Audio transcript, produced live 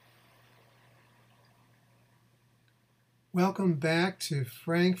Welcome back to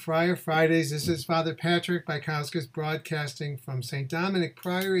Frank Friar Fridays. This is Father Patrick Baikauskas broadcasting from St. Dominic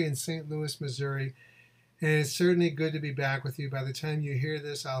Priory in St. Louis, Missouri. And it's certainly good to be back with you. By the time you hear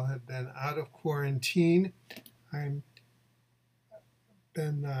this, I'll have been out of quarantine. I've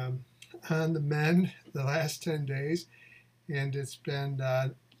been on the mend the last 10 days, and it's been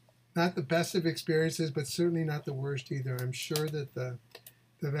not the best of experiences, but certainly not the worst either. I'm sure that the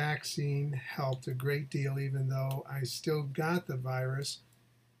vaccine helped a great deal, even though I still got the virus.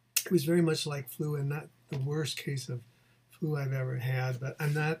 It was very much like flu and not the worst case of flu I've ever had, but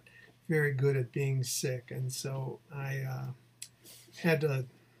I'm not very good at being sick. And so I had to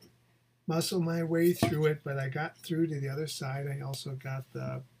muscle my way through it, but I got through to the other side. I also got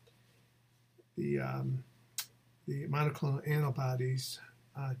the, um, the monoclonal antibodies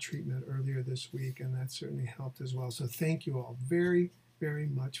treatment earlier this week, and that certainly helped as well. So thank you all very, very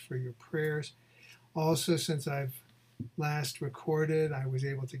much for your prayers. Also, since I've last recorded, I was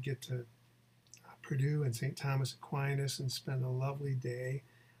able to get to Purdue and St. Thomas Aquinas and spend a lovely day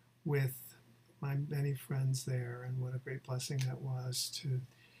with my many friends there. And what a great blessing that was to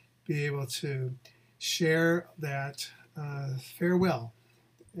be able to share that farewell.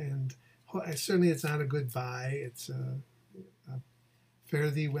 And certainly it's not a goodbye. It's fare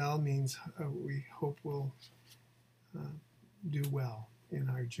thee well means we hope we'll do well in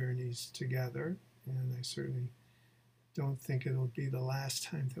our journeys together. And I certainly don't think it'll be the last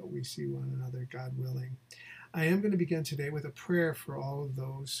time that we see one another, God willing. I am going to begin today with a prayer for all of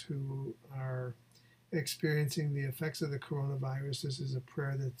those who are experiencing the effects of the coronavirus. This is a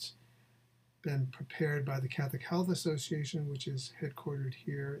prayer that's been prepared by the Catholic Health Association, which is headquartered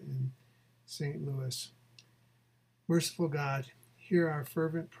here in St. Louis. Merciful God, hear our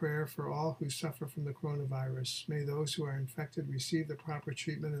fervent prayer for all who suffer from the coronavirus. May those who are infected receive the proper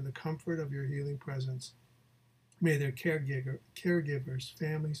treatment and the comfort of your healing presence. May their caregivers,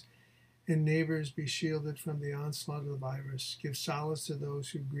 families, and neighbors be shielded from the onslaught of the virus. Give solace to those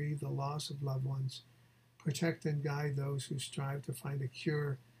who grieve the loss of loved ones. Protect and guide those who strive to find a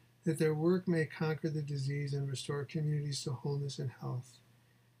cure, that their work may conquer the disease and restore communities to wholeness and health.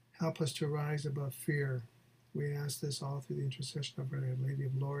 Help us to rise above fear. We ask this all through the intercession of Our Lady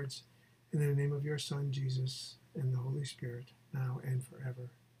of Lourdes, in the name of your Son, Jesus, and the Holy Spirit, now and forever.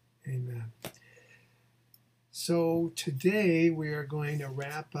 Amen. So today we are going to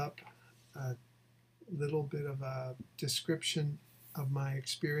wrap up a little bit of a description of my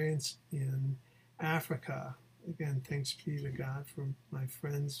experience in Africa. Again, thanks be to God for my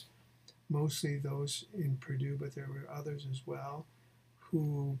friends, mostly those in Purdue, but there were others as well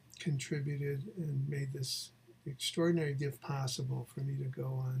who contributed and made this extraordinary gift possible for me to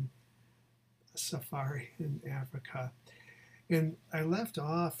go on a safari in Africa. And I left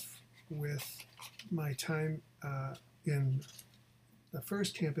off with my time in the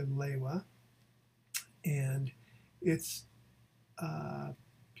first camp in Lewa, and it's a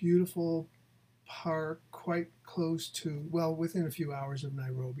beautiful park quite close to, well, within a few hours of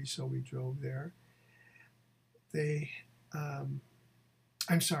Nairobi, so we drove there.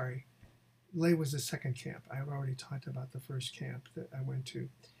 I'm sorry, Lewa was the second camp. I've already talked about the first camp that I went to.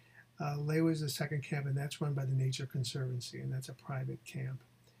 Lewa is the second camp, and that's run by the Nature Conservancy, and that's a private camp.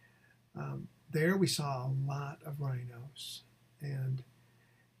 There we saw a lot of rhinos, and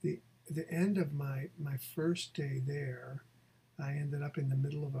the end of my first day there, I ended up in the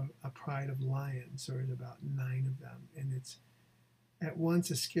middle of a pride of lions. There was about 9 of them, and it's at once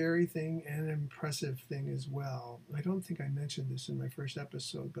a scary thing and an impressive thing as well. I don't think I mentioned this in my first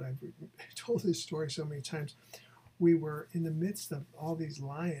episode, but I've told this story so many times. We were in the midst of all these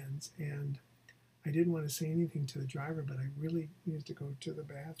lions, and I didn't want to say anything to the driver, but I really needed to go to the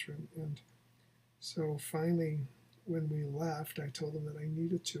bathroom. And so finally, when we left, I told them that I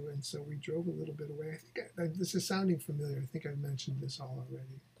needed to, and so we drove a little bit away. This is sounding familiar. I think I've mentioned this all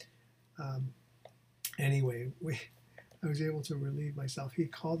already. Anyway, I was able to relieve myself. He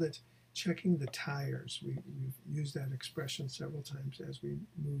called it checking the tires. We've used that expression several times as we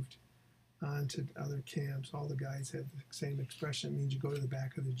moved on to other camps. All the guys had the same expression. It means you go to the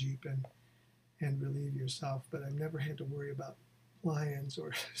back of the Jeep and relieve yourself. But I've never had to worry about lions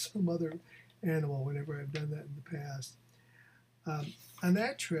or some other animal whenever I've done that in the past. On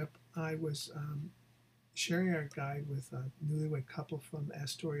that trip, I was sharing our guide with a newlywed couple from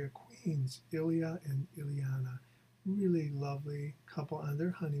Astoria, Queens, Ilya and Ilyana. Really lovely couple on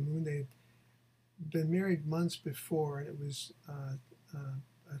their honeymoon. They'd been married months before, and it was a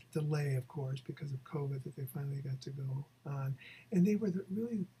delay, of course, because of COVID that they finally got to go on. And they were the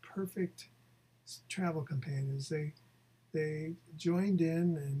really perfect travel companions. They joined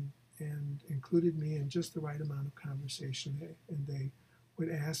in and included me in just the right amount of conversation. And they would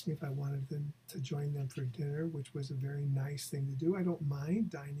ask me if I wanted them to join them for dinner, which was a very nice thing to do. I don't mind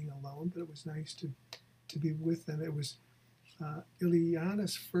dining alone, but it was nice to be with them. It was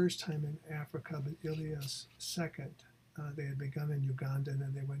Ileana's first time in Africa, but Ilia's second. They had begun in Uganda, and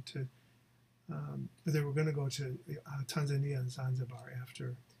then they went to, but they were going to go to Tanzania and Zanzibar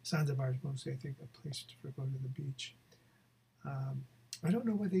after. Zanzibar is mostly, I think, a place to go to the beach. I don't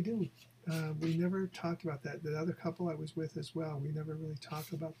know what they do. We never talked about that. The other couple I was with as well, we never really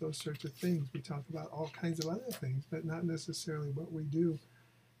talked about those sorts of things. We talk about all kinds of other things, but not necessarily what we do.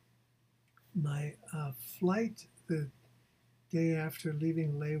 My flight the day after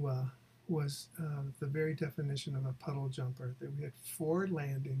leaving Lewa was the very definition of a puddle jumper. That we had 4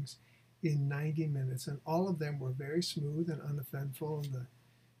 landings in 90 minutes, and all of them were very smooth and uneventful, and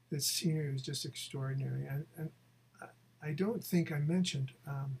the scenery was just extraordinary. And I don't think I mentioned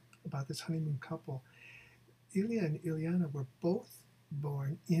about this honeymoon couple. Ilya and Ileana were both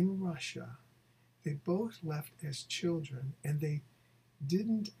born in Russia. They both left as children, and they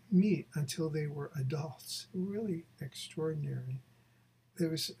didn't meet until they were adults. Really extraordinary.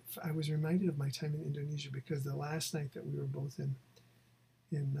 I was reminded of my time in Indonesia because the last night that we were both in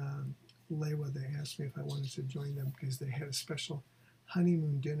Lewa, they asked me if I wanted to join them because they had a special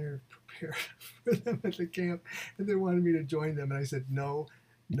honeymoon dinner prepared for them at the camp, and they wanted me to join them. And I said, no,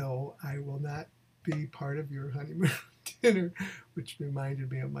 I will not be part of your honeymoon dinner, which reminded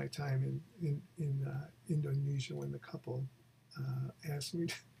me of my time in Indonesia when the couple asked me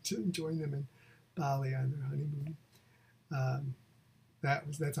to join them in Bali on their honeymoon.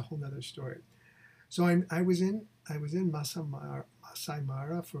 That's a whole nother story. So I was in Masai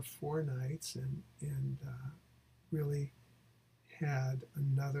Mara for 4 nights and really had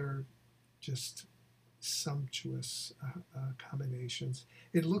another just sumptuous accommodations.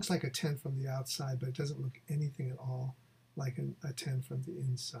 It looks like a tent from the outside, but it doesn't look anything at all like a tent from the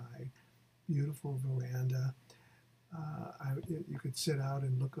inside. Beautiful veranda. You could sit out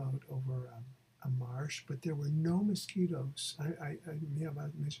and look out over a marsh, but there were no mosquitoes. I may have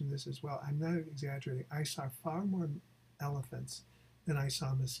mentioned this as well. I'm not exaggerating. I saw far more elephants than I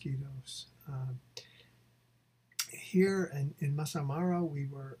saw mosquitoes. Here in Masai Mara, we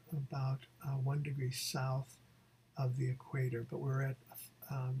were about 1 degree south of the equator, but we're at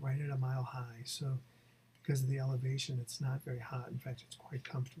right at a mile high. So because of the elevation, it's not very hot. In fact, it's quite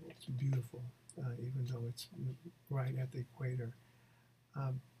comfortable. It's beautiful, even though it's right at the equator.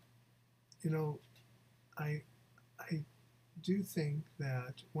 I do think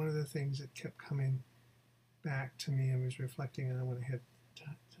that one of the things that kept coming back to me and was reflecting on when I had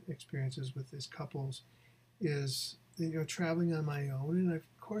experiences with these couples is traveling on my own. And of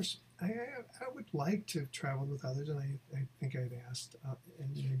course, I would like to have traveled with others, and I think I'd asked,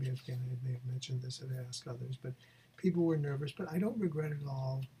 and maybe again I may have mentioned this, I'd asked others, but people were nervous. But I don't regret at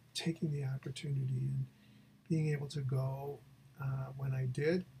all taking the opportunity and being able to go when I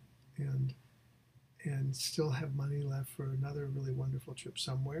did, and still have money left for another really wonderful trip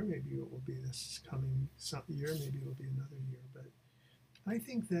somewhere. Maybe it will be this coming year, maybe it will be another year. But I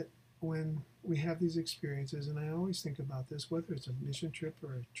think that when we have these experiences, and I always think about this, whether it's a mission trip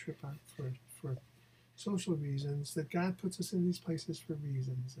or a trip out for social reasons, that God puts us in these places for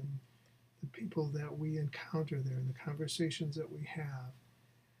reasons, and the people that we encounter there and the conversations that we have,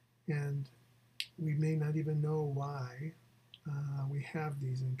 and we may not even know why we have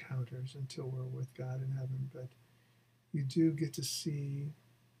these encounters until we're with God in heaven, but you do get to see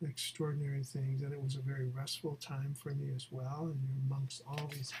extraordinary things, and it was a very restful time for me as well. And you're amongst all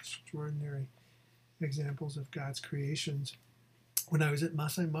these extraordinary examples of God's creations. When I was at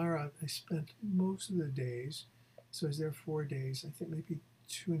Masai Mara, I spent most of the days, so I was there 4 days, I think maybe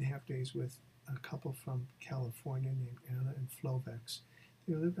 2.5 days with a couple from California named Anna and Flovex.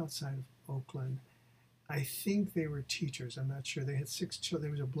 They lived outside of Oakland. I think they were teachers. I'm not sure. They had 6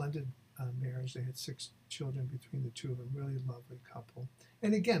 children. There was a blended marriage. They had 6 children between the two of them. Really lovely couple.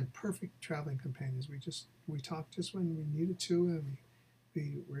 And again, perfect traveling companions. We talked just when we needed to, and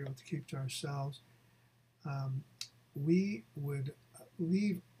we were able to keep to ourselves. We would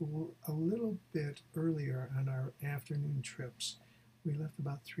leave a little bit earlier on our afternoon trips. We left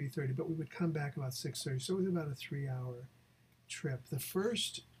about 3:30, but we would come back about 6:30. So it was about a 3-hour trip. The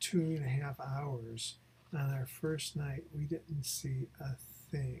first 2.5 hours on our first night, we didn't see a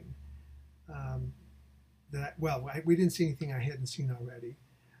thing. We didn't see anything I hadn't seen already.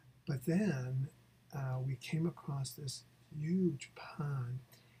 But then we came across this huge pond,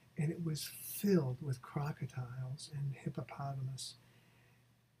 and it was filled with crocodiles and hippopotamus.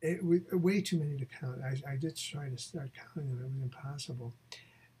 It was way too many to count. I did try to start counting them. It was impossible.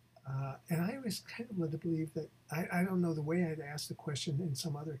 And I was kind of led to believe that, I don't know, the way I'd asked the question in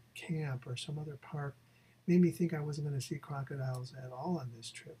some other camp or some other park made me think I wasn't going to see crocodiles at all on this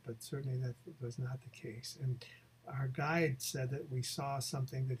trip, but certainly that was not the case. And our guide said that we saw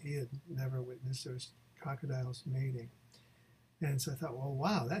something that he had never witnessed. There was crocodiles mating. And so I thought, well,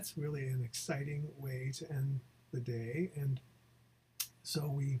 wow, that's really an exciting way to end the day. And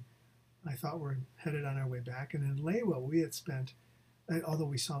so I thought we're headed on our way back. And in Lewa, we had spent, although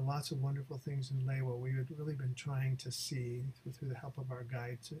we saw lots of wonderful things in Lewa, we had really been trying to see, through the help of our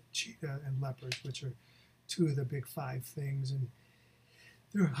guides, cheetah and leopards, which are two of the big five things. And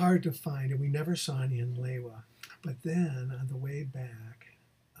they're hard to find, and we never saw any in Lewa. But then on the way back,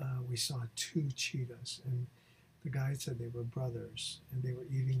 we saw two cheetahs. And the guide said they were brothers, and they were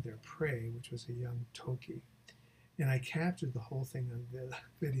eating their prey, which was a young toki. And I captured the whole thing on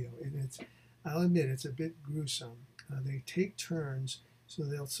video. And I'll admit, it's a bit gruesome. They take turns, so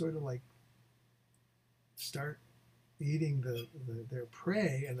they'll sort of like start eating their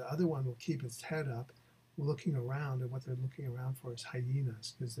prey, and the other one will keep its head up, looking around. And what they're looking around for is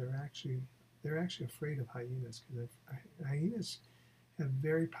hyenas, because they're actually afraid of hyenas, because hyenas have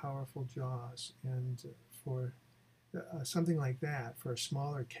very powerful jaws, and for something like that, for a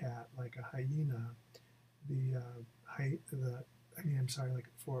smaller cat like a hyena, like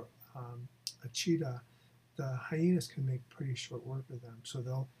for a cheetah, the hyenas can make pretty short work of them. So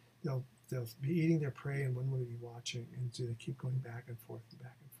they'll be eating their prey, and one will be watching, and so they keep going back and forth and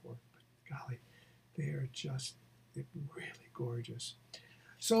back and forth. But golly, they are just really gorgeous.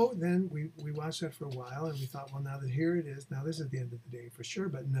 So then we watched that for a while, and we thought, well, now that here it is, now this is the end of the day for sure.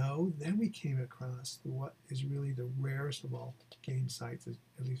 But no, then we came across what is really the rarest of all game sights,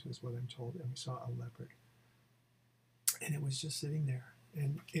 at least is what I'm told, and we saw a leopard. And it was just sitting there,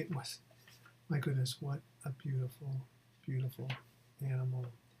 and it was, my goodness, what a beautiful, beautiful animal.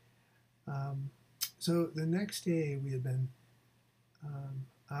 So the next day we had been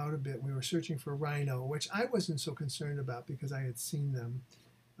out a bit. We were searching for rhino, which I wasn't so concerned about because I had seen them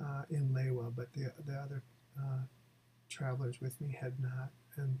in Lewa, but the other travelers with me had not.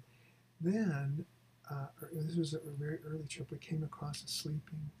 And then, this was a very early trip, we came across a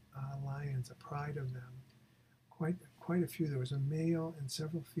sleeping lions, a pride of them. Quite a few. There was a male and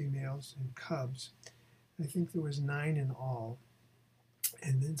several females and cubs. I think there was 9 in all.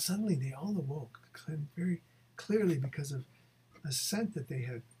 And then suddenly they all awoke very clearly because of a scent that they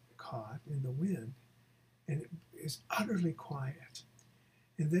had caught in the wind. And it is utterly quiet.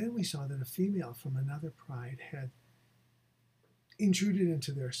 And then we saw that a female from another pride had intruded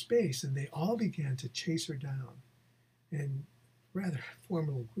into their space, and they all began to chase her down. And rather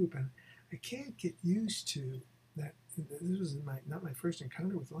formidable group. And I can't get used to that. This was not my first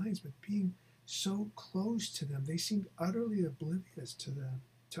encounter with lions, but being so close to them, they seemed utterly oblivious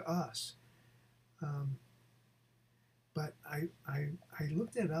to us. But I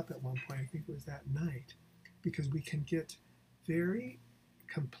looked it up at one point, I think it was that night, because we can get very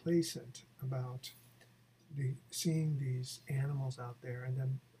complacent about seeing these animals out there,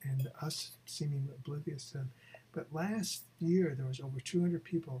 and us seeming oblivious to them. But last year there was over 200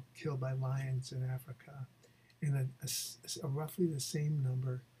 people killed by lions in Africa, and a roughly the same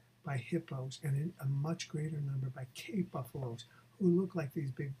number by hippos, and a much greater number by cave buffaloes, who look like these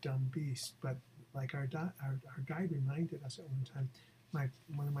big dumb beasts. But like our guide reminded us at one time,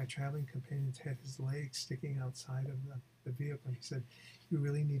 one of my traveling companions had his leg sticking outside of the vehicle. He said, "You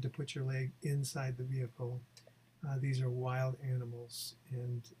really need to put your leg inside the vehicle. These are wild animals,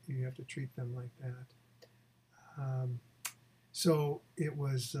 and you have to treat them like that." So it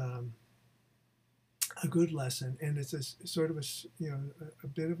was a good lesson, and it's a sort of a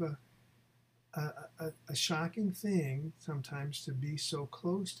bit of a shocking thing sometimes to be so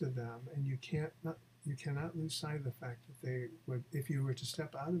close to them, and you cannot lose sight of the fact that they would, if you were to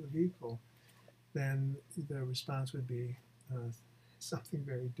step out of the vehicle, then the response would be something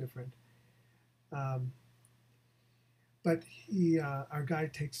very different. But our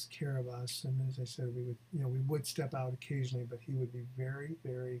guide takes care of us, and as I said, we would step out occasionally, but he would be very,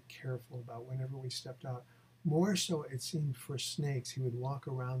 very careful about whenever we stepped out. More so, it seemed, for snakes. He would walk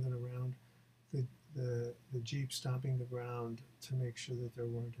around and around the Jeep, stomping the ground to make sure that there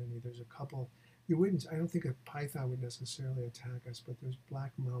weren't any. There's a couple. I don't think a python would necessarily attack us, but there's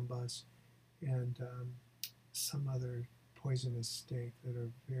black mambas and some other poisonous snake that are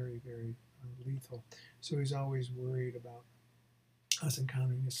very, very lethal. So he's always worried about us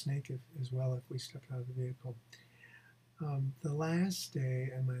encountering a snake as well if we stepped out of the vehicle. The last day,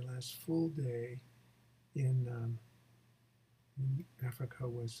 and my last full day in Africa,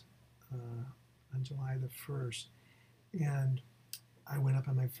 was on July the 1st. And I went up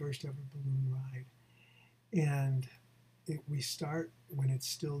on my first ever balloon ride, and we start when it's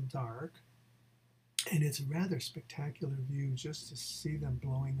still dark, and it's a rather spectacular view just to see them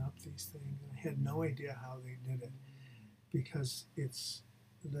blowing up these things. And I had no idea how they did it, because it's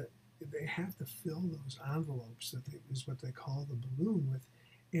that they have to fill those envelopes is what they call the balloon with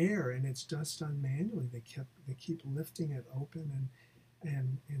air, and it's just done manually. They keep lifting it open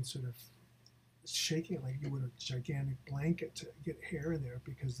and sort of shaking it like you would a gigantic blanket to get air in there,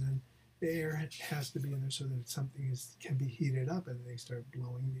 because then the air has to be in there so that something can be heated up, and they start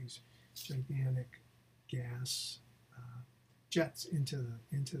blowing these gigantic gas jets into the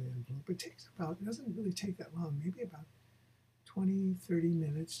envelope. It doesn't really take that long, maybe about 20-30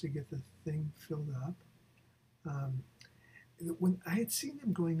 minutes to get the thing filled up. When I had seen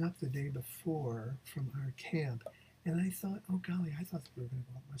them going up the day before from our camp, and I thought, oh golly, I thought we were going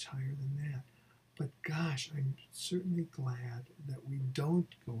to go up much higher than that. But gosh, I'm certainly glad that we don't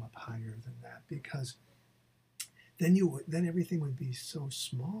go up higher than that, because then everything would be so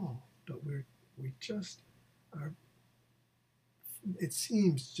small. But we just are. It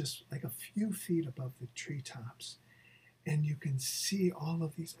seems just like a few feet above the treetops, and you can see all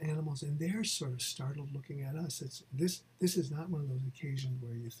of these animals, and they're sort of startled looking at us. This is not one of those occasions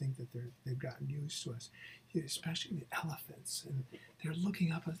where you think that they've gotten used to us, especially the elephants, and they're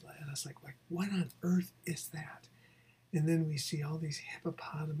looking up at us like what on earth is that? And then we see all these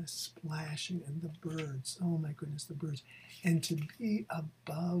hippopotamus splashing, and the birds. Oh my goodness, the birds! And to be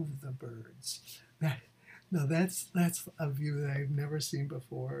above the birds, that's a view that I've never seen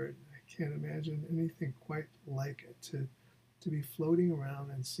before. I can't imagine anything quite like it, to be floating around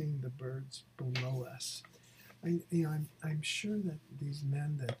and seeing the birds below us. I'm sure that these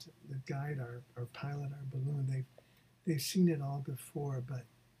men that guide or pilot our balloon, they've seen it all before, but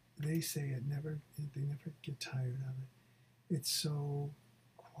they say they never get tired of it. It's so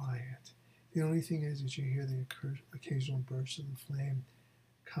quiet. The only thing is that you hear the occasional burst of the flame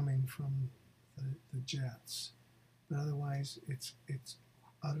coming from the jets, but otherwise it's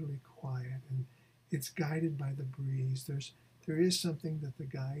utterly quiet, and it's guided by the breeze. There is something that the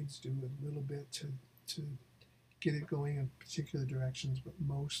guides do a little bit to get it going in particular directions, but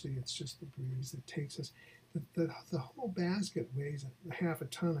mostly it's just the breeze that takes us. The whole basket weighs half a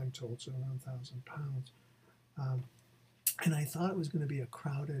ton, I'm told, so around 1,000 pounds. And I thought it was going to be a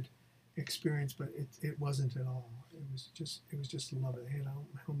crowded experience, but it wasn't at all. It was just lovely. I had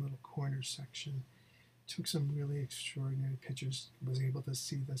my own little corner section. Took some really extraordinary pictures. Was able to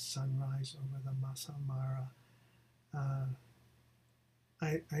see the sunrise over the Masai Mara.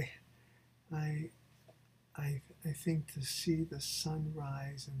 I think to see the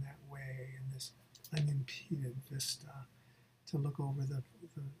sunrise in that way, in this unimpeded vista, to look over the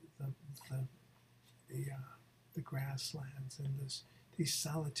grasslands and these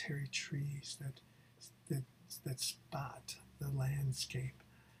solitary trees that spot the landscape,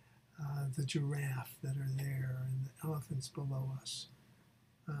 the giraffe that are there, and the elephants below us.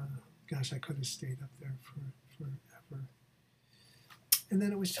 Gosh, I could have stayed up there forever. And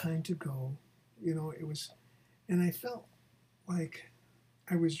then it was time to go. And I felt like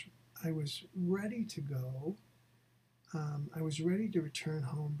I was ready to go. I was ready to return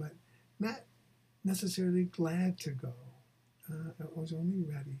home, but not necessarily glad to go. I was only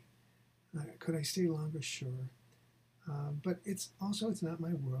ready. Could I stay longer? Sure. But it's not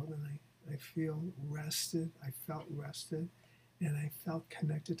my world, and I feel rested. I felt rested, and I felt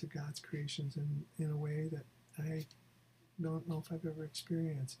connected to God's creations in a way that I don't know if I've ever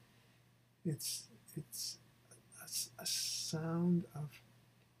experienced. It's a sound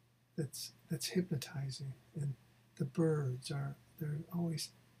that's hypnotizing, and the birds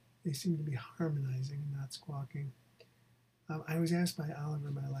they seem to be harmonizing and not squawking. I was asked by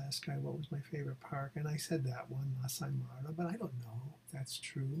Oliver, my last guy, what was my favorite park, and I said that one, Masai Mara, but I don't know if that's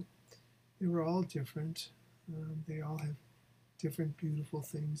true. They were all different. They all have different beautiful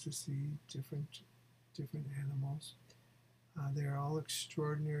things to see, different animals. They're all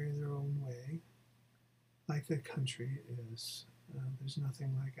extraordinary in their own way, like the country is. There's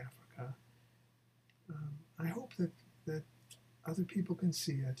nothing like Africa. I hope that other people can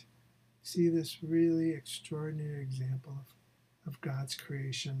see this really extraordinary example of God's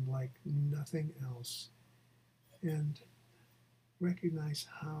creation like nothing else, and recognize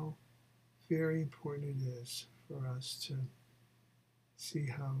how very important it is for us to see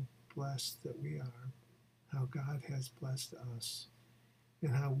how blessed that we are, how God has blessed us,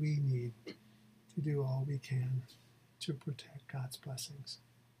 and how we need to do all we can to protect God's blessings.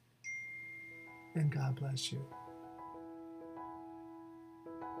 And God bless you.